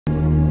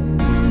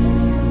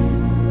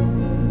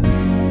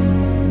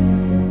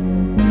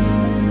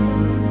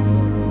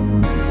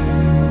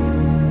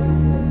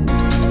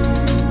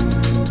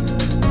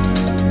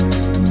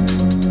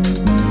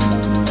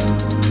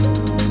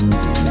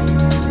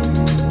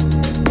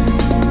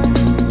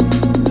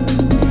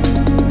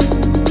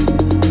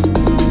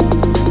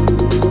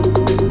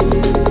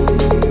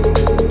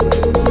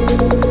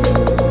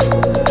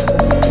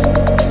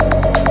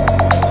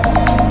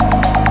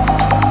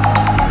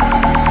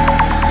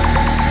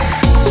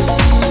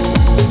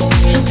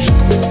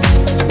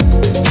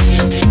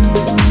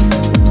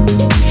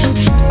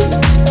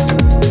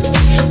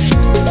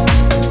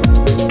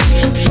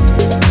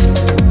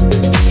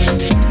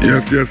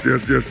Yes,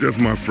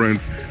 my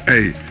friends.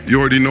 Hey, you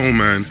already know,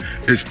 man.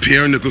 It's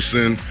Pierre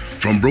Nicholson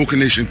from Broker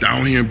Nation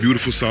down here in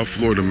beautiful South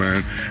Florida,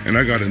 man. And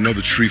I got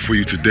another treat for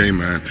you today,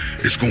 man.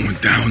 It's going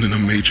down in a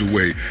major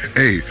way.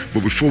 Hey,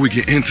 but before we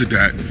get into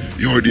that,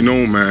 you already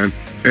know, man.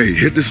 Hey,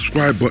 hit the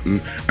subscribe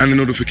button and the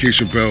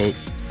notification bell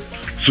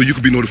so you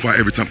can be notified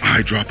every time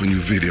I drop a new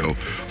video.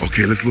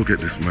 Okay, let's look at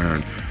this,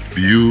 man.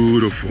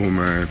 Beautiful,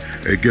 man.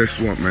 Hey, guess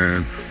what,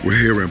 man? We're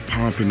here in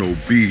Pompano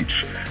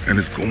Beach, and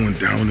it's going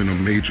down in a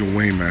major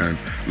way, man.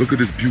 Look at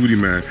this beauty,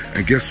 man.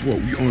 And guess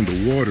what? We on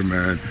the water,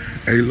 man.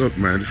 Hey, look,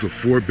 man. This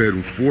is a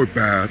 4-bedroom,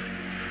 4-bath,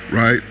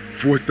 right?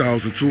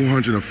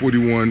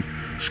 4,241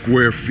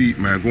 square feet,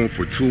 man. Going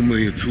for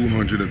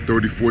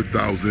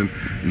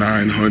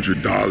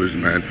 $2,234,900,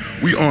 man.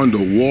 We on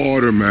the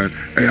water, man.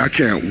 Hey, I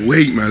can't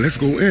wait, man. Let's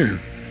go in.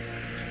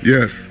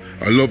 Yes,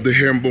 I love the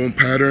herringbone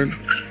pattern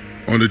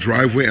on the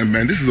driveway, and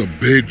man, this is a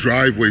big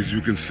driveway, as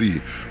you can see,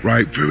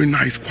 right? Very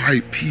nice,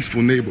 quiet,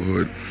 peaceful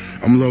neighborhood.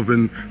 I'm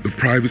loving the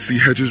privacy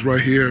hedges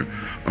right here.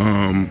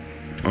 How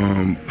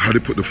they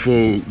put the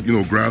faux,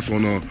 grass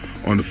on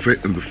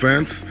the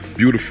fence.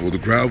 Beautiful. The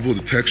gravel,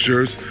 the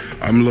textures.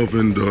 I'm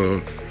loving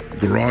the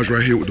garage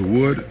right here with the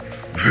wood.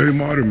 Very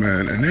modern,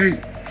 man. And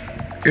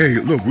hey,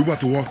 look, we're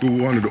about to walk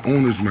through one of the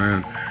owners,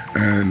 man,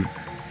 and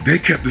they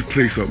kept this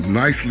place up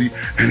nicely,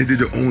 and they did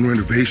their own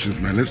renovations,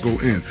 man. Let's go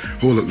in.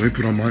 Hold up, let me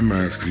put on my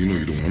mask, because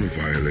you don't want to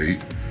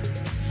violate.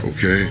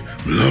 Okay,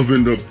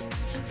 loving the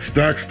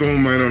stacked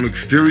stone, man, on the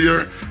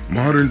exterior.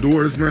 Modern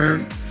doors,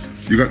 man.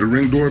 You got the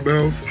Ring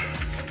doorbells.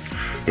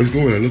 Let's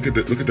go in. Look at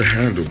the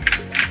handle.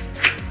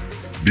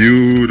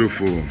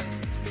 Beautiful.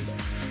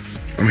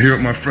 I'm here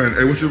with my friend.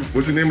 Hey, what's your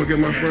name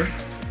again, my friend?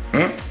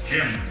 Huh?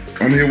 Jim.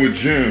 I'm here with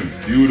Jim.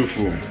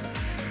 Beautiful.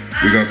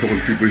 We got a couple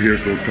of people here,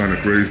 so it's kind of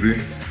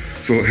crazy.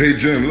 So, hey,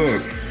 Jim,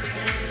 look.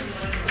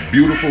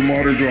 Beautiful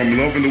modern door. I'm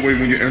loving the way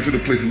when you enter the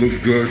place, it looks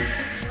good.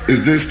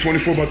 Is this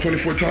 24 by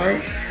 24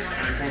 tile?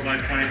 24 by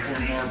 24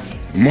 marble.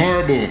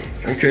 Marble,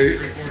 okay.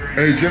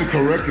 Hey, Jim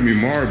corrected me,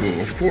 marble,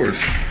 of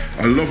course.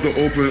 I love the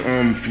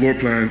open floor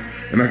plan,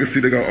 and I can see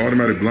they got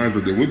automatic blinds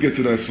up there. We'll get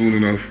to that soon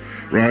enough,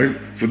 right?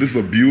 So this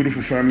is a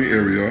beautiful family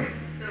area.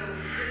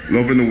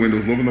 Loving the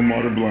windows, loving the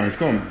modern blinds.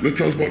 Come, let's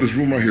tell us about this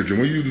room right here, Jim.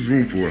 What do you use this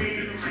room for?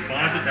 It's a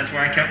closet. That's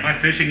where I kept my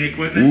fishing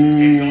equipment.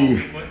 Ooh.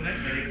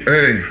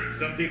 Hey.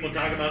 Some people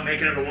talk about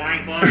making it a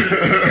wine closet.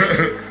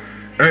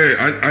 Hey,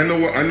 I know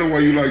why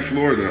you like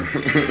Florida.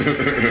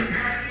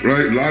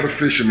 Right? A lot of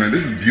fishing, man.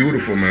 This is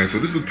beautiful, man. So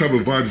this is the type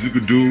of vibes you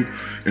could do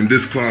in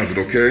this closet,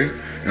 okay?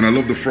 And I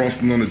love the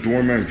frosting on the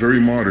door, man. Very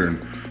modern.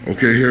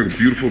 Okay, here, a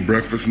beautiful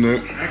breakfast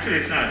nook. Actually,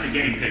 it's not. It's a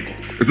game table.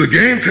 It's a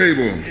game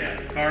table. Yeah,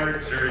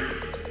 cards or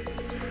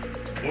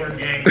board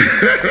game.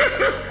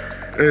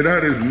 Hey,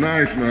 that is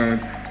nice, man.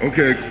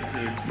 Okay. It's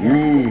a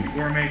Ooh.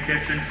 gourmet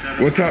kitchen setup.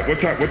 What type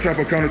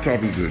of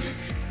countertop is this?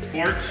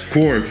 Quartz.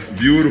 Quartz.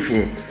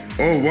 Beautiful.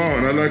 Oh, wow.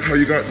 And I like how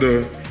you got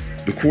the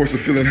quartz to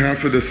fill in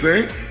half of the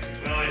sink.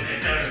 Well, it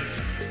does.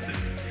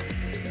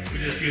 We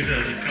just use it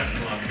as a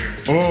cutting block here.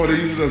 Oh, they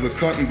use it as a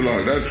cutting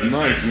block. That's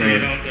nice,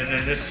 man. And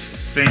then this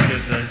sink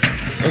is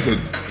That's a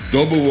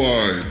double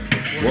wide.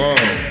 Wow.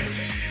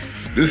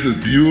 This is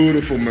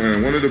beautiful,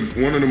 man. One of the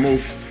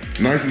most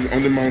nicest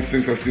undermount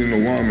sinks I've seen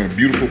in a while, man.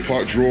 Beautiful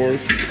pot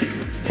drawers.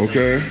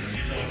 Okay.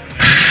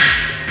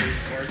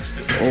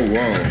 Oh,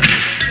 wow.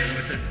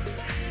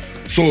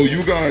 So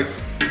you got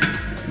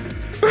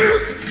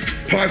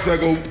pots that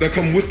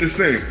come with the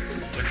sink.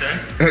 What's that?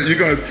 You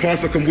got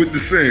pots that come with the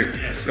sink.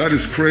 Yes. That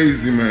is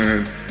crazy,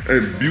 man.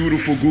 A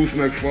beautiful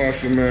gooseneck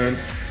faucet, man.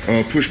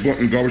 Push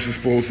button garbage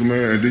disposal,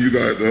 man. And then you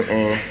got the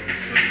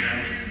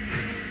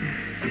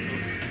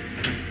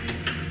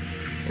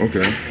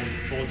okay.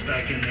 Folds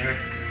back in there.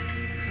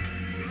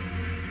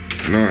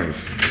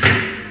 Nice.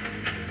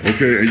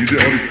 Okay, and you did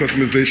all these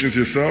customizations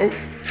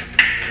yourself?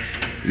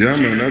 Yeah,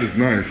 man, that is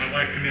nice. My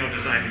wife Camille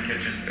designed the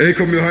kitchen. Hey,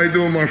 Camille, how you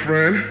doing, my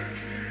friend?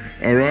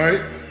 All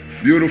right,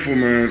 beautiful,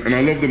 man. And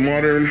I love the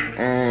modern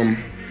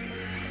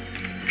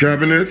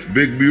cabinets,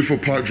 big, beautiful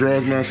pot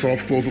drawers, man.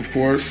 Soft close, of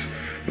course.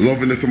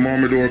 Loving the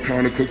thermometer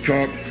counter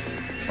cooktop.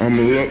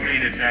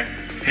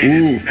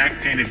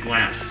 Back painted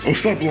glass. Oh,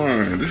 stop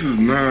lying. This is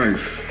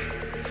nice.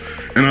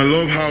 And I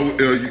love how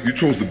you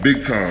chose the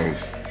big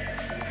tiles.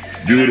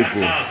 Beautiful.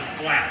 Not tiles, it's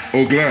glass.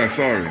 Oh, glass,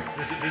 sorry.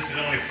 This is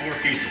only 4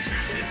 pieces.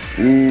 It's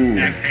Ooh.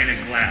 back painted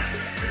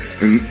glass.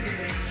 And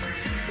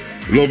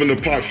loving the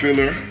pot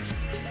filler.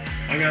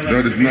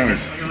 That is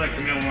nice. I'm gonna let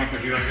Camille walk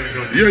with you. I'm gonna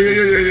go.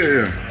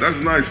 Yeah. That's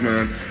nice,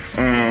 man.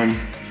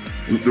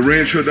 The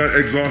range hood, that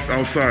exhaust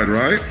outside,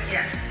 right?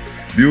 Yes.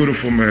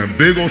 Beautiful, man.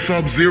 Big old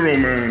Sub-Zero,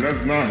 man.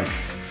 That's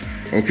nice.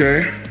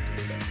 Okay.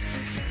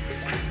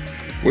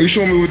 What you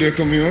showing me with there,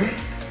 Camille?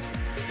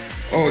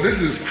 Oh,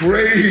 this is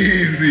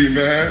crazy,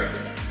 man.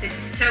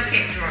 It's toe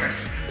kick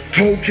drawers.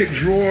 Toe kick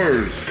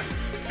drawers.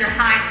 To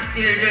hide, do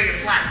your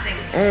flat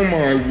things. Oh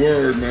my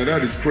word, man.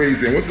 That is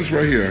crazy. And what's this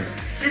right here?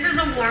 This is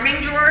a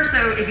warming drawer,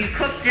 so if you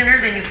cook dinner,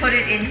 then you put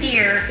it in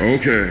here.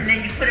 Okay. And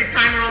then you put a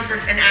timer on for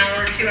an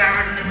hour or 2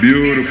 hours, and then when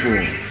Beautiful. you're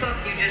ready to cook,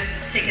 you just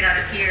take it out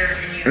of here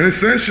and And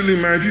essentially,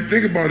 man, if you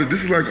think about it,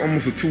 this is like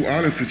almost a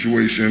two-island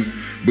situation,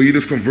 but you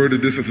just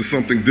converted this into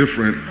something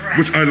different, Correct.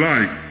 which I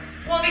like.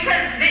 Well,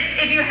 because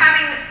if you're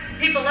having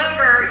people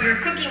over, you're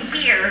cooking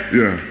here.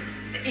 Yeah.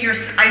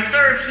 I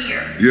serve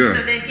here. Yeah.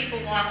 So then people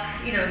walk,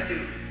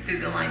 through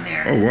the line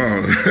there. Oh, wow.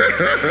 On the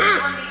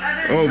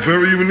other Oh, side,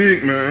 very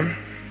unique, man.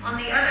 On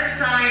the other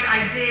side,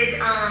 I did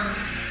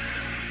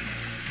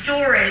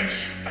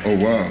storage Oh,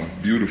 wow.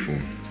 Beautiful.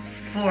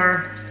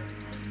 for.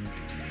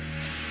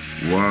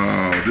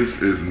 Wow,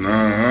 this is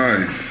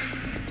nice.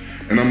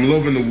 And I'm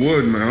loving the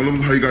wood, man. I love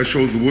how you guys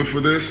chose the wood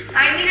for this.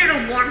 I needed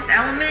a warmth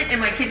element,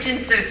 and my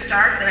kitchen's so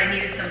stark that I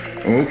needed something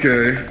warm.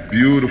 Okay,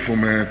 beautiful,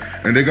 man.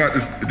 And they got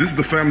this. This is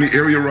the family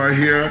area right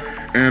here,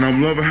 and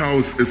I'm loving how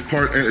it's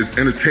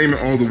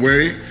entertainment all the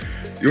way.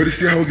 You already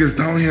see how it gets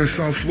down here in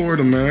South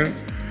Florida, man.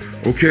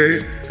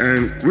 Okay,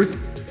 and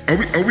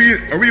are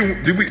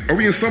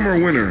we in summer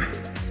or winter?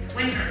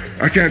 Winter.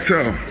 I can't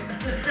tell.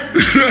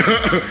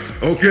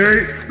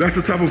 Okay, that's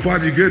the type of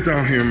vibe you get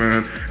down here,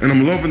 man. And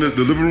I'm loving the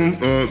living room,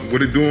 what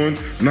they're doing.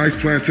 Nice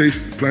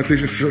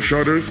plantation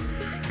shutters.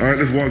 All right,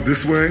 let's walk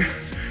this way.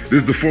 This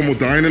is the formal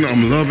dining.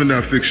 I'm loving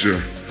that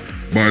fixture.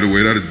 By the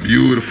way, that is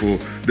beautiful.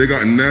 They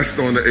got Nest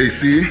on the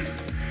AC.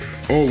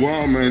 Oh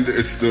wow, man!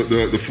 It's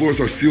the floors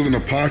are sealed and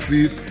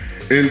epoxied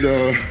in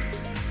the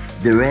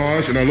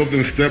garage, and I love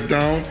the step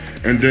down.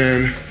 And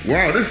then,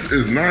 wow, this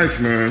is nice,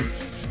 man.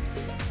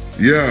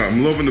 Yeah,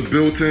 I'm loving the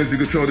built-ins. You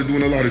can tell they're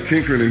doing a lot of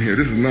tinkering in here.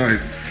 This is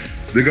nice.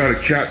 They got a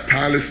cat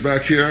palace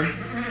back here.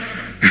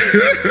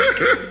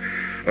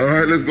 All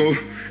right, let's go.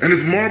 And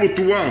it's marble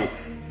throughout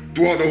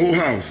the whole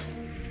house.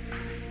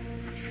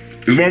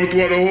 Is marble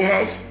throughout the whole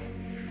house?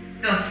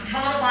 The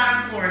total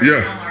bottom floor is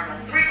Yeah. all marble.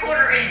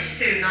 3/4 inch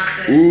too, not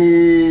the.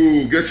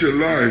 Ooh, get your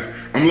life.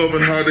 I'm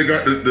loving how they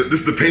got this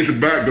is the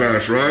painted back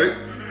glass, right?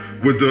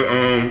 With the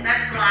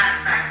That's glass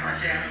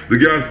backsplash, yeah. the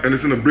gas, and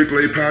it's in a brick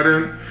lay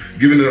pattern,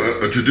 giving it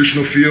a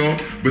traditional feel.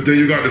 But then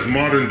you got this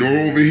modern door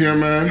over here,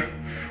 man.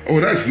 Oh,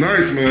 that's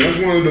nice, man. That's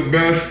one of the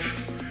best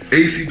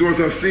AC doors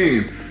I've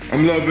seen.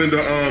 I'm loving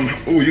the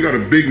oh, you got a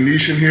big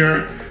niche in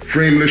here,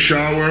 frameless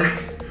shower,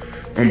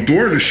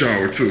 door in the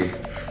shower too.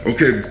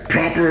 Okay,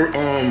 proper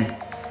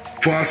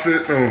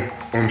faucet,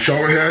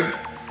 shower head.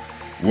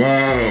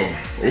 Wow.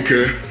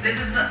 Okay. This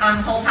is the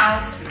whole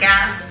house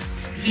gas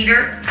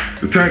heater.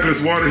 The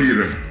tankless water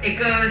heater. It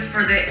goes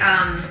for the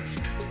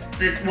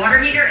water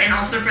heater and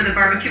also for the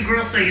barbecue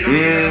grill, so you don't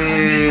need to go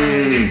Home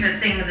Depot to get the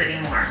things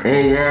anymore.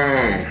 Oh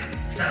wow.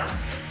 So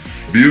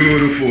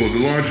Beautiful. The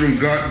laundry room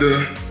got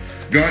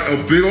a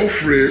big old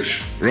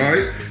fridge,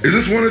 right? Is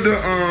this one of the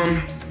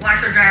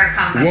washer dryer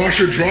combo.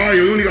 washer dryer?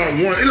 You only got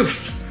one.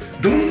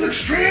 Don't it look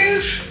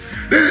strange?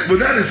 But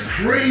that is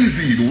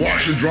crazy. The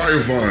washer dryer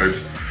vibes.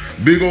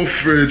 Big old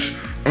fridge,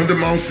 under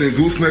mount sink,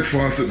 gooseneck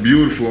faucet,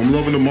 beautiful. I'm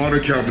loving the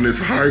modern cabinets,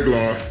 high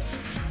gloss.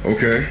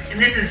 Okay. And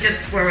this is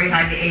just where we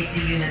hide the AC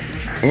units in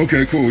charge.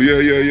 Okay, cool.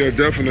 Yeah,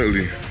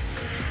 definitely.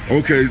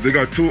 Okay, they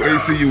got 2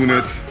 AC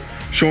units.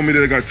 Show me that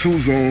they got 2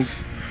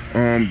 zones.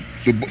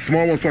 The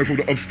small one's probably from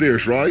the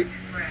upstairs, right?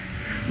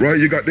 Right.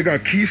 They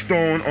got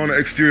Keystone on the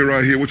exterior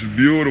right here, which is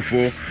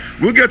beautiful.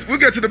 We'll get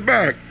to the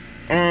back.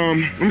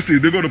 Let me see.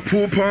 They go to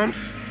pool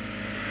pumps.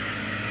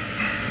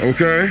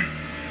 Okay.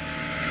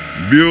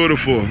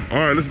 Beautiful. All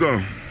right, let's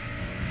go.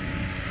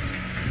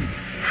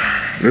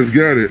 Let's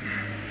get it.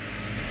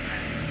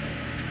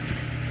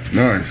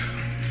 Nice.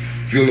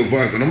 Feel the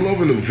vibes. And I'm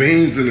loving the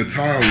veins in the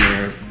tile,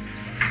 man.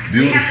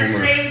 Beautiful, we have the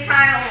man. same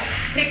tile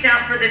picked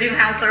out for the new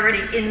house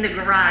already in the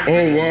garage.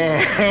 Oh, wow.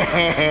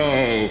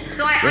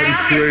 So I That is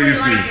obviously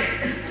crazy. like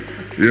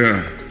it.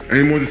 Yeah.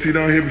 Any more to see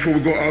down here before we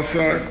go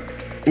outside?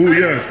 Oh,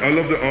 yes. I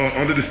love the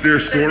under the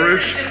stairs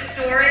storage. So this is just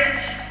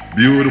storage.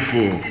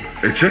 Beautiful.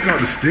 Hey, check out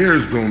the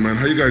stairs though, man.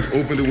 How you guys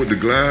opened it with the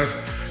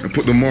glass and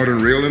put the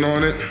modern railing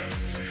on it.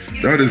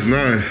 That is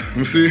nice. Let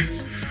me see.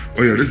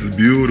 Oh yeah, this is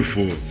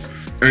beautiful.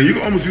 And you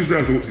can almost use that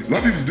as a lot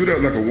of people do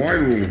that like a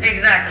wine room.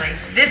 Exactly.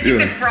 This you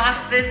Yeah. could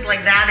frost this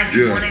like that if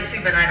you Yeah. wanted to,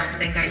 but I don't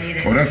think I need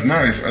it. Oh, that's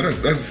nice.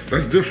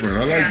 That's different.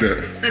 I like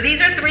that. So these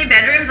are 3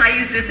 bedrooms. I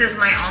use this as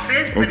my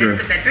office, but Okay.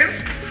 it's a bedroom.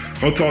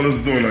 How tall is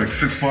the door? Like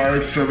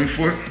 6'5", 7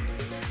 foot?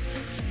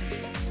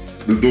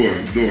 The door,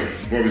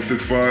 probably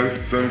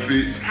 6'5", 7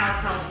 feet. How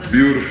tall is the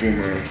Beautiful,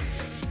 man.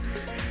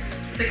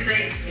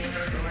 6'8"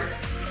 standard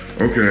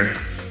door. Okay,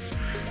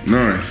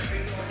 nice.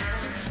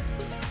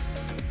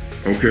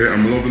 Okay,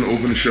 I'm loving the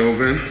open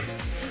shelving.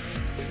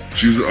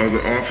 Choose the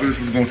other office.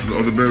 Let's go into the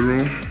other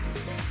bedroom.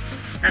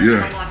 That's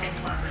Yeah. a walk-in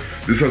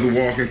closet. This has a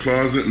walk-in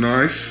closet,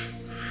 nice.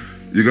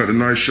 You got the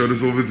nice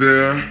shutters over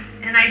there.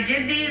 And I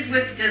did these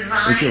with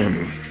design What's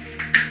on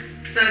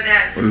so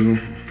that them?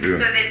 Yeah.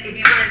 so that if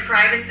you wanted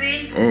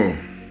privacy, Oh.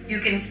 you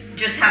can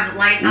just have the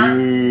light up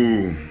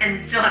Ooh.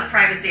 and still have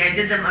privacy. I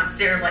did them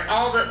upstairs, like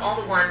all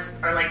the ones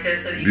are like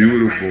this, so that you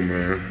Beautiful, can have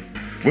privacy. man.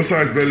 What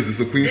size bed is this?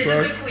 A queen This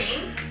size? is a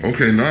queen.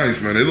 Okay,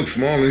 nice, man. They look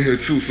small in here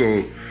too,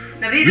 so.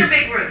 Now these are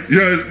big rooms.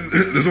 Yeah,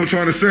 that's what I'm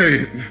trying to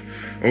say.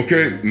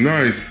 Okay,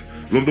 nice.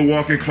 Love the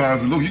walk-in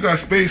closet. Look, you got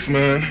space,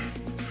 man.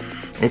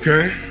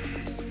 Okay,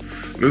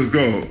 let's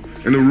go.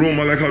 in the room.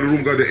 I like how the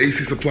room got the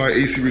AC supply,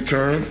 AC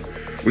return,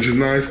 which is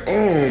nice.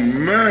 Oh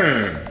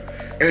man.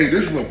 Hey,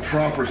 this is a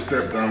proper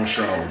step down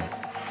shower,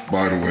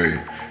 by the way.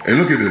 Hey,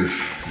 look at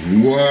this.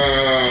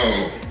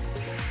 Wow.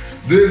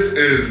 This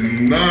is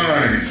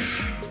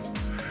nice.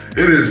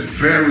 It is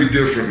very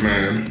different,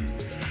 man.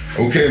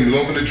 Okay, I'm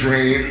loving the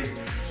drain.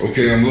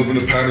 Okay, I'm loving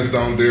the patterns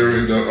down there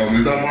in the,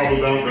 is that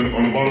marble down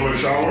on the bottom of the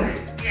shower?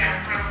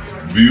 Yeah,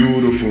 marble.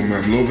 Beautiful,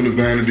 man. I'm loving the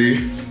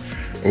vanity.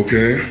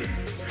 Okay.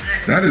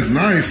 That is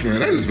nice, man.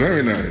 That is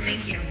very nice.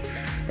 Thank you.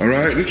 All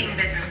right. King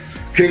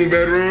bedroom. King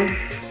bedroom.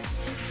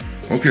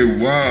 Okay,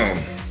 wow.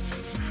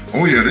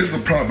 Oh yeah, this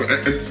is a problem.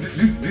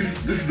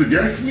 This is the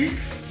guest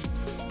suites?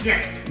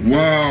 Yes.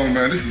 Wow,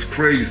 man, this is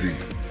crazy.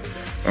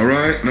 All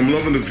right, and I'm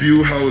loving the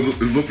view, how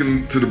it is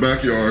looking to the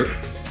backyard.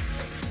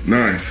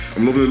 Nice.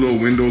 I'm loving the little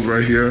windows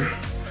right here.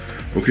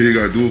 Okay, you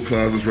got dual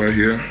closets right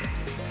here.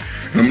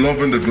 And I'm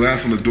loving the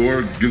glass on the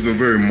door. Gives a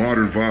very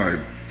modern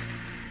vibe.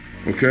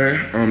 Okay,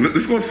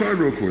 let's go outside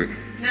real quick.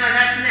 No,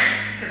 that's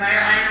next, because I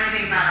know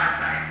anything about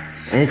outside.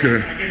 Okay.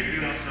 I get to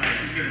do outside.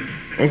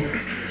 She's gonna Okay.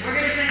 We're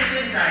gonna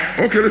finish inside.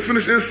 Okay, let's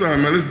finish inside,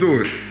 man. Let's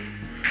do it.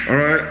 All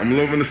right, I'm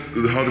loving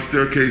how the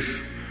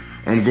staircase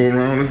go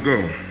around. Let's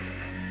go.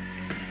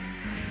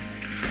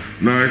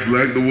 Nice,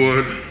 like the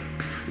wood,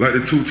 like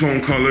the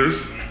two-tone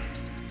colors.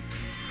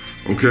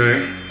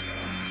 Okay.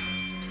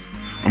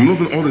 I'm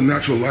loving all the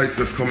natural lights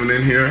that's coming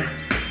in here.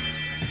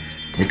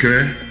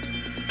 Okay.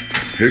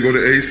 Here go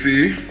the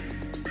AC.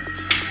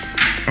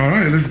 All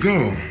right, let's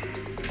go.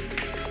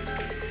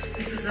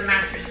 This is the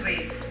master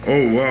suite.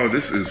 Oh wow,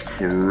 this is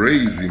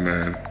crazy,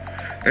 man.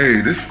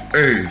 Hey, this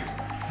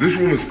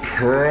room is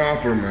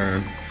proper,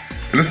 man.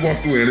 And let's walk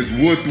through it. And it's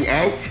wood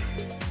throughout.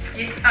 Not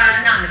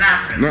in the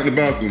bathroom. Not in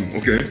the bathroom,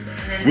 okay.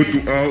 Wood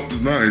throughout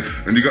is nice.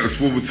 And you got the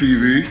swivel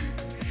TV.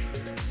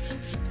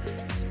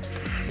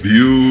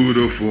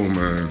 Beautiful,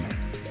 man.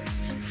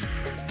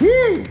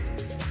 Woo!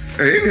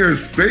 Hey, in here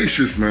is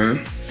spacious,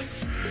 man.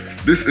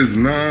 This is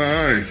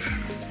nice.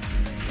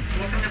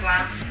 Welcome to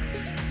glass.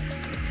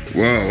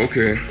 Wow,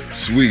 okay,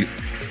 sweet.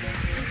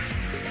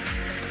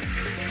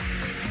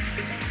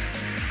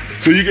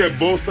 So you get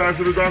both sides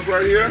of the dock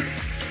right here?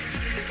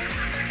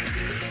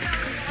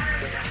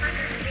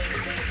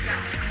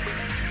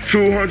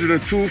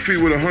 202 feet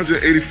with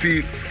 180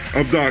 feet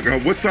of dock.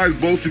 What size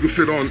boats you can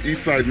fit on each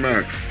side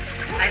max?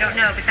 I don't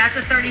know, but that's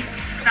a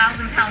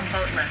 30,000 pound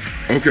boat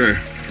lift. Okay.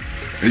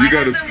 And you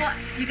got to.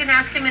 You can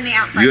ask him in the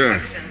outside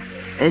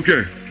questions.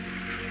 Okay.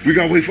 We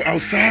got to wait for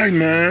outside,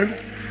 man.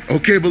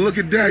 Okay, but look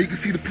at that. You can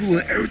see the pool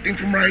and everything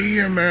from right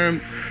here,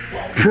 man.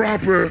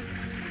 Proper,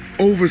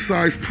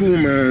 oversized pool,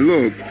 man.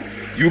 Look,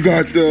 you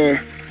got the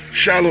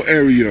shallow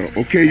area.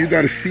 Okay, you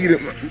got to see it.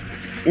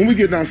 When we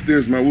get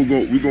downstairs, man, we'll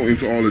go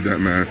into all of that,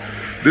 man.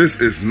 This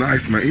is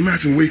nice, man.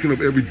 Imagine waking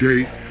up every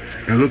day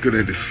and looking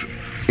at this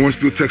orange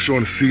peel texture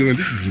on the ceiling.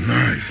 This is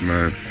nice,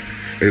 man.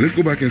 Hey, let's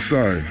go back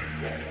inside.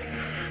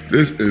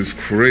 This is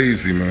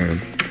crazy, man.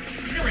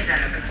 You can leave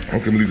that open.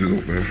 Okay, leave this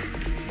open.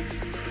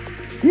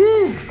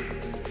 Woo!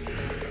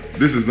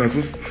 This is nice.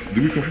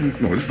 Did we come from?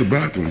 No, this is the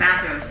bathroom.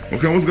 Bathroom.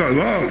 Okay, I almost got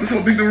lost. This is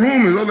how big the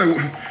room is. I was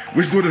like,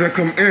 which door did I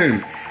come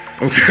in?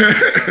 Okay.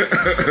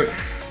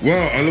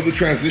 Wow, I love the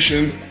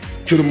transition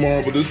to the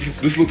marble.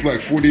 This looks like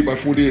 48 by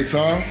 48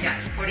 tile. Yeah,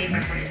 48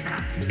 by 48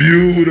 tile.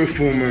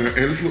 Beautiful, man. And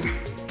this look.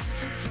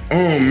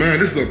 Oh man,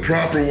 this is a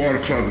proper water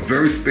closet.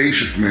 Very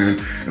spacious, man.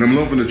 And I'm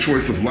loving the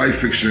choice of light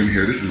fixture in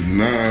here. This is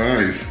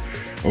nice.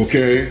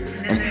 Okay. And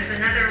then there's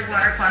another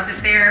water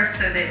closet there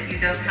so that you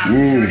don't have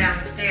to go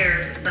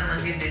downstairs if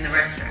someone's using the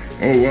restroom.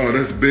 Oh wow,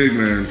 that's big,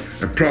 man.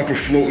 And proper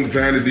floating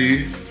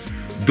vanity,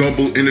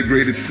 double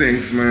integrated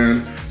sinks,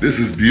 man. This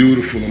is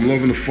beautiful. I'm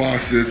loving the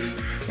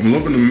faucets. I'm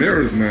loving the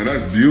mirrors, man.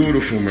 That's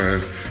beautiful,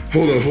 man.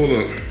 Hold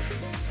up.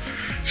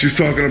 She's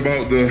talking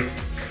about the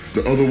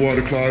other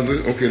water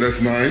closet. Okay,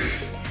 that's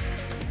nice.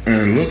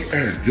 And look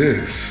at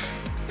this.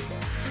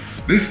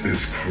 This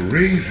is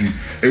crazy.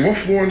 Hey, what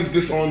flooring is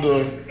this on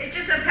the? It's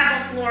just a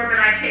pebble floor, but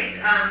I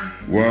picked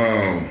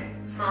Wow.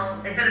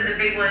 small instead of the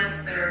big ones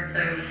that are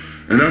so.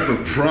 And that's a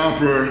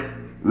proper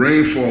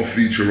rainfall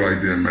feature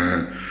right there,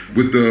 man.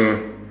 With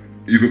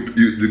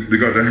they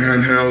got the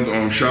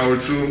handheld shower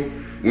too,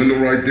 window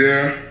right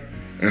there,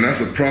 and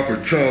that's a proper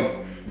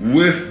tub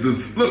with the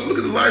look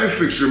at the lighting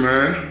fixture,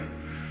 man.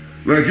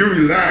 Like you're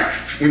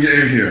relaxed when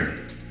you're in here.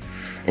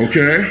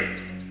 Okay,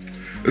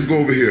 let's go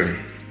over here.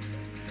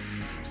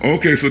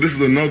 Okay, so this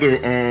is another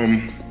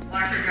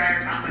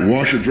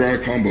washer dryer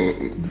combo.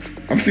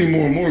 I'm seeing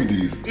more and more of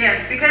these.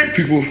 Yes, because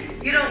people.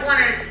 You don't want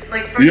to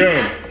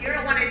you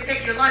don't want to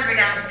take your laundry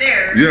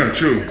downstairs. Yeah,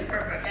 true. This is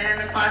perfect. And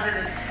then the closet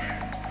is.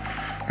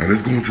 All right,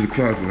 let's go into the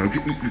closet. Now,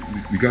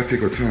 we gotta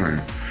take our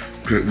time.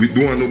 We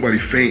don't want nobody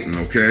fainting,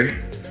 okay?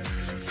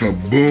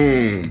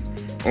 Kaboom!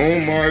 Oh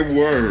my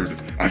word!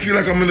 I feel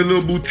like I'm in a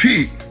little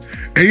boutique.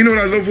 And you know what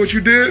I love what you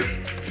did?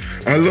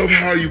 I love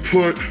how you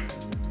put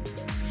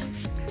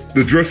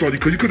the dress on,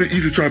 because you could have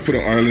easily tried to put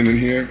an island in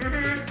here.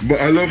 Mm-hmm.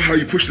 But I love how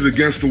you pushed it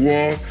against the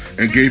wall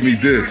and gave me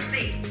this.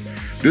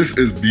 This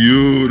is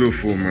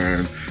beautiful,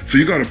 man. So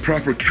you got a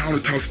proper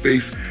countertop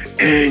space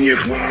in your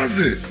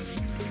closet,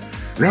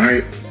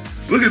 right?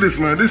 Look at this,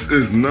 man. This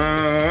is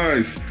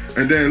nice.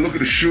 And then look at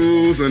the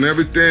shoes and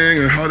everything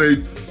and how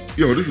they,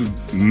 yo, this is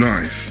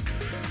nice.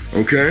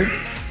 Okay?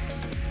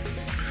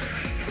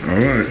 All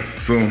right,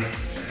 so.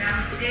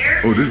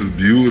 Downstairs. Oh, this is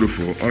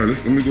beautiful. All right,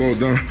 let me go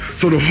down.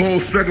 So the whole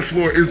second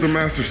floor is the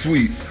master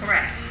suite.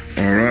 Correct.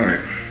 All right.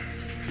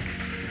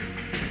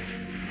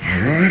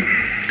 All right.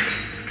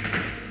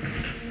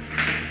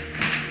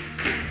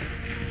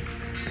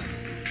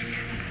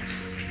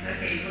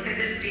 Okay, look at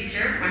this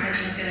feature. My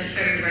husband's going to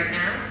show you right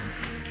now.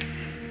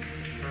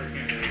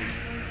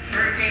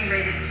 Hurricane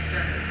rated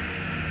shutters.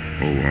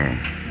 Oh, wow.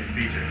 Nice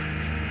feature.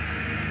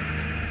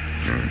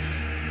 Nice.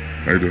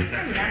 How you doing?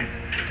 Yeah.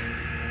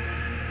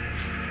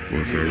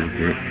 What's up real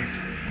quick?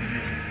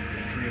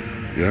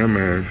 Yeah,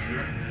 man.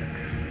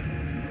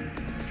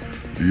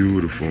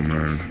 Beautiful,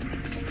 man.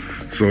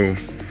 So,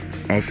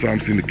 outside I'm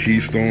seeing the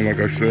keystone, like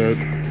I said.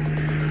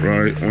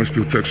 Right? Orange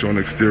peel texture on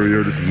the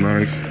exterior. This is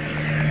nice.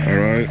 All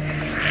right?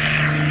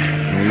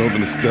 I'm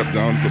loving the step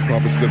down. It's a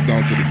proper step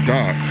down to the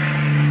dock.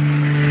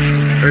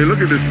 Hey,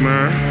 look at this,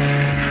 man.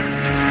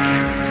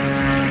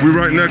 We're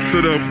right next to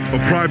a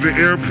private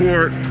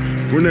airport.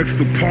 We're next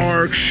to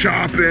parks,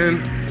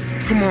 shopping.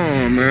 Come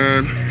on,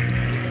 man.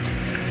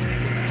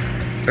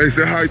 Hey,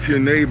 say hi to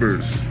your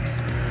neighbors.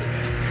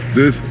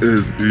 This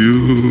is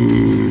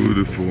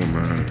beautiful,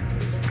 man.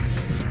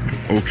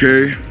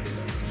 Okay?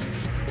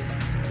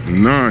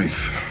 Nice.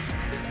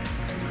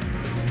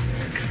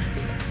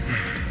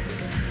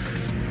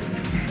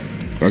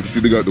 I can see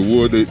they got the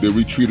wood. They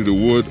retreated the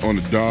wood on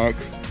the dock.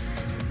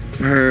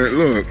 Man,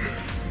 look.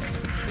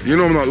 You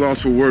know I'm not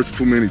lost for words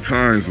too many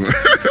times, man.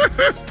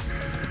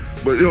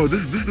 But yo,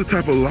 this is the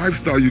type of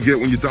lifestyle you get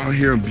when you're down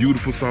here in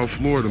beautiful South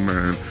Florida,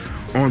 man.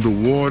 On the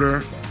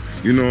water,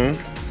 you know.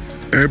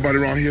 Everybody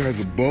around here has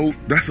a boat.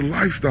 That's a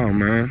lifestyle,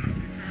 man.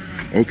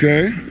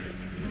 Okay?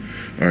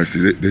 All right,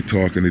 see, they're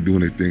talking, they're doing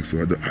their thing, so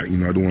I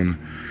don't want to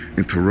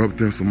interrupt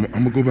them, so I'm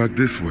gonna go back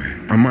this way.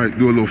 I might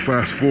do a little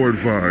fast forward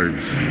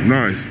vibes.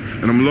 Nice.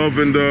 And I'm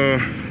loving the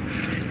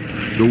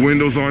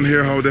windows on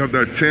here, how they have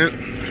that tint.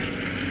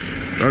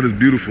 That is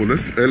beautiful.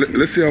 Let's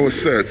see how it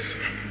sets.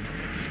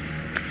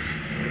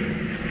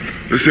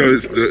 Let's see how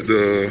it's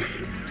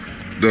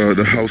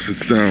the house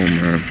sits down,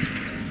 man.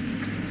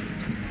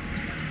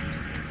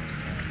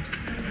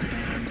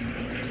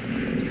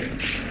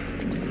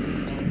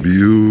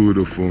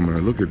 Beautiful,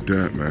 man. Look at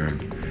that, man.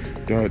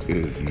 That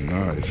is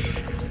nice.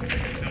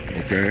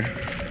 Okay?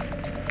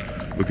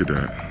 Look at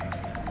that.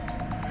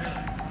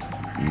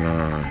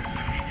 Nice.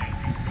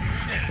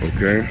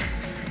 Okay?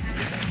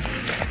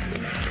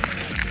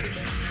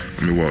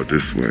 Let me walk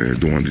this way. I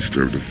don't want to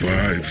disturb the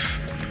vibes.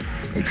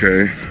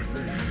 Okay?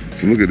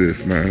 So look at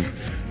this, man.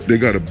 They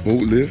got a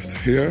boat lift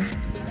here,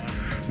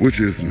 which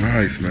is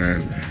nice,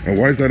 man. And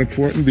why is that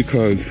important?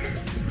 Because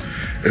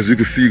as you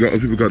can see, other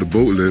people got a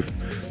boat lift,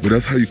 but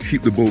that's how you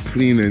keep the boat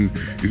clean and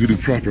you can do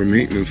proper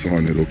maintenance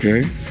on it,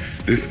 okay?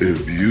 This is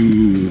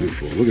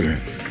beautiful. Look at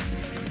that.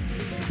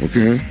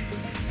 Okay?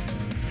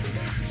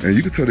 And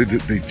you can tell they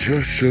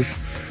just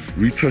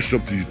retouched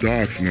up these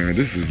docks, man.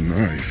 This is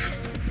nice.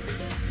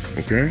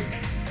 Okay?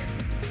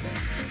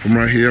 From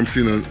right here, I'm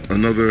seeing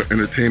another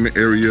entertainment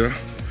area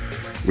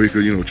where you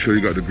could, chill.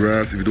 You got the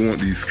grass. If you don't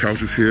want these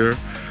couches here,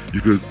 you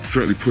could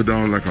certainly put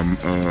down like a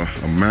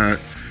mat,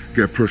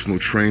 get a personal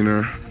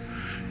trainer,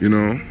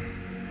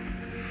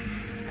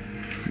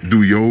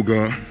 do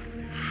yoga.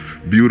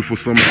 Beautiful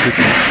summer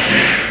kitchen.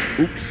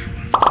 Oops.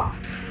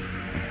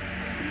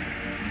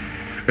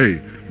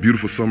 Hey,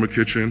 beautiful summer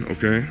kitchen,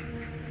 okay?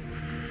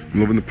 I'm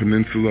loving the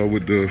peninsula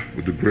with the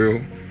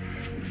grill.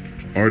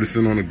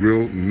 Artisan on the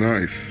grill,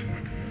 nice.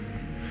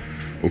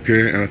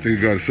 Okay, and I think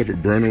you got a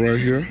separate burner right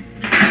here.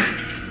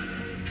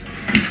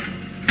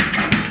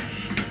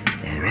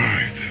 All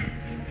right.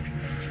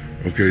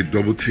 Okay,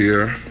 double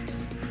tier,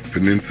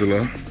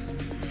 peninsula.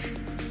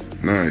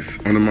 Nice.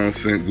 Undermount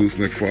sink,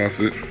 gooseneck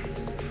faucet.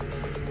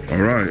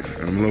 All right,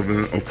 and I'm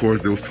loving it. Of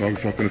course, they was talking,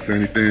 so I'm not gonna say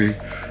anything,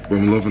 but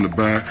I'm loving the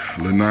back.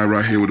 Lanai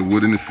right here with the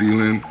wood in the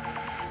ceiling.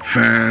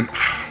 Fan.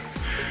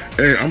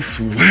 Hey, I'm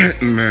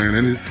sweating, man,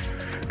 and it's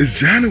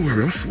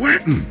January. I'm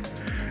sweating.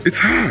 It's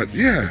hot,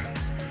 yeah.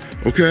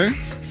 Okay?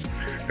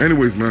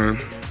 Anyways, man,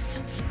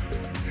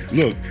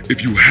 look,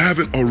 if you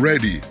haven't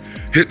already,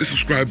 hit the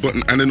subscribe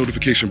button and the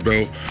notification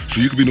bell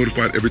so you can be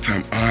notified every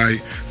time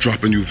I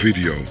drop a new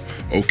video,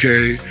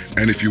 okay?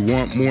 And if you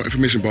want more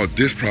information about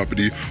this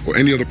property or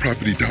any other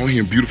property down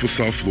here in beautiful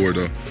South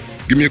Florida,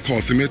 give me a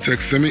call, send me a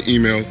text, send me an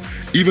email,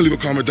 even leave a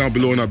comment down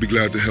below and I'll be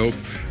glad to help.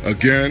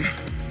 Again,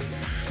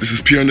 this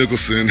is Pierre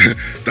Nicholson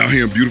down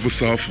here in beautiful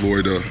South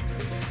Florida.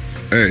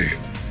 Hey,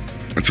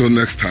 until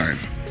next time,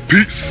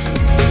 peace.